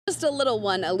just a little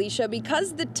one, Alicia.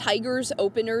 Because the Tigers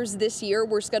openers this year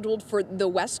were scheduled for the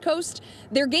West Coast,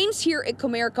 their games here at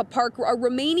Comerica Park are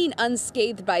remaining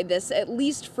unscathed by this, at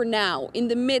least for now. In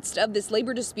the midst of this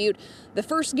labor dispute, the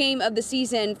first game of the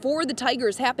season for the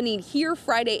Tigers happening here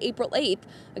Friday, April 8th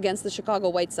against the Chicago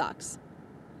White Sox.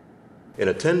 In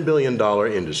a $10 billion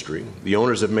industry, the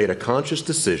owners have made a conscious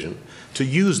decision to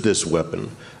use this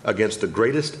weapon against the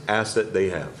greatest asset they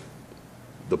have,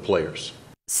 the players.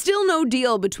 Still no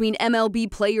deal between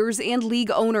MLB players and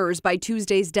league owners by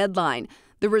Tuesday's deadline.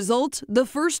 The result, the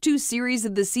first two series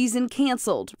of the season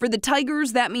canceled. For the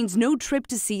Tigers, that means no trip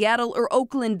to Seattle or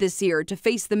Oakland this year to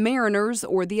face the Mariners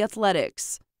or the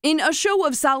Athletics. In a show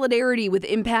of solidarity with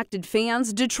impacted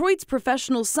fans, Detroit's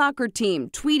professional soccer team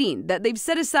tweeting that they've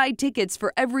set aside tickets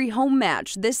for every home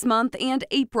match this month and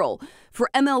April for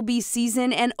MLB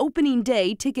season and opening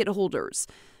day ticket holders.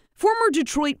 Former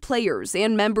Detroit players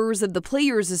and members of the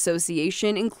Players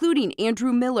Association, including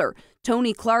Andrew Miller,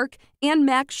 Tony Clark, and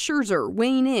Max Scherzer,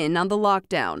 weighing in on the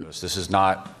lockdown. This is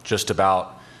not just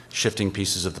about shifting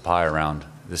pieces of the pie around.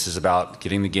 This is about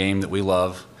getting the game that we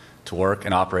love to work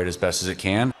and operate as best as it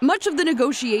can. Much of the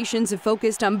negotiations have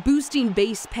focused on boosting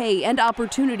base pay and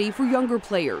opportunity for younger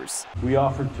players. We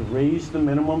offered to raise the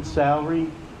minimum salary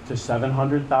to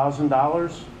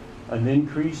 $700,000, an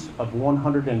increase of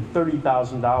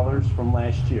 $130,000 from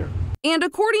last year. And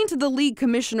according to the league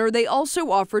commissioner, they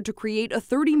also offered to create a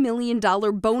 $30 million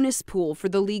bonus pool for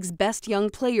the league's best young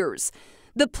players.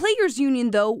 The Players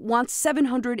Union, though, wants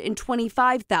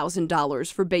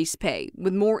 $725,000 for base pay,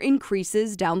 with more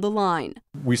increases down the line.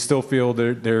 We still feel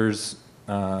that there's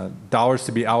dollars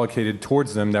to be allocated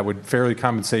towards them that would fairly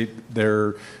compensate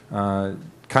their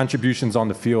contributions on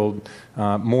the field,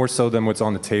 more so than what's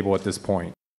on the table at this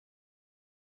point.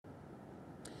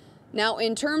 Now,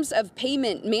 in terms of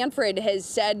payment, Manfred has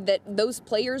said that those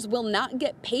players will not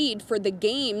get paid for the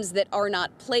games that are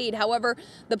not played. However,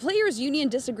 the Players Union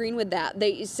disagreeing with that.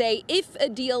 They say if a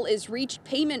deal is reached,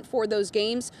 payment for those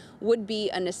games would be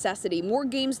a necessity. More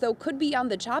games, though, could be on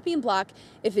the chopping block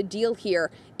if a deal here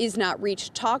is not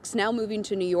reached. Talks now moving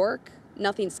to New York.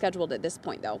 Nothing scheduled at this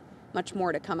point, though. Much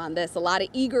more to come on this. A lot of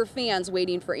eager fans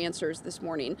waiting for answers this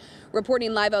morning.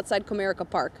 Reporting live outside Comerica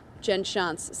Park, Jen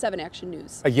Shantz, 7 Action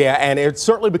News. Yeah, and it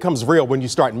certainly becomes real when you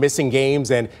start missing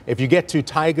games. And if you get to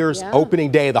Tigers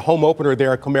opening day, the home opener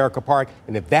there at Comerica Park,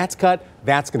 and if that's cut,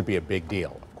 that's going to be a big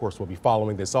deal. Of course, we'll be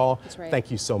following this all. That's right.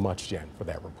 Thank you so much, Jen, for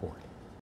that report.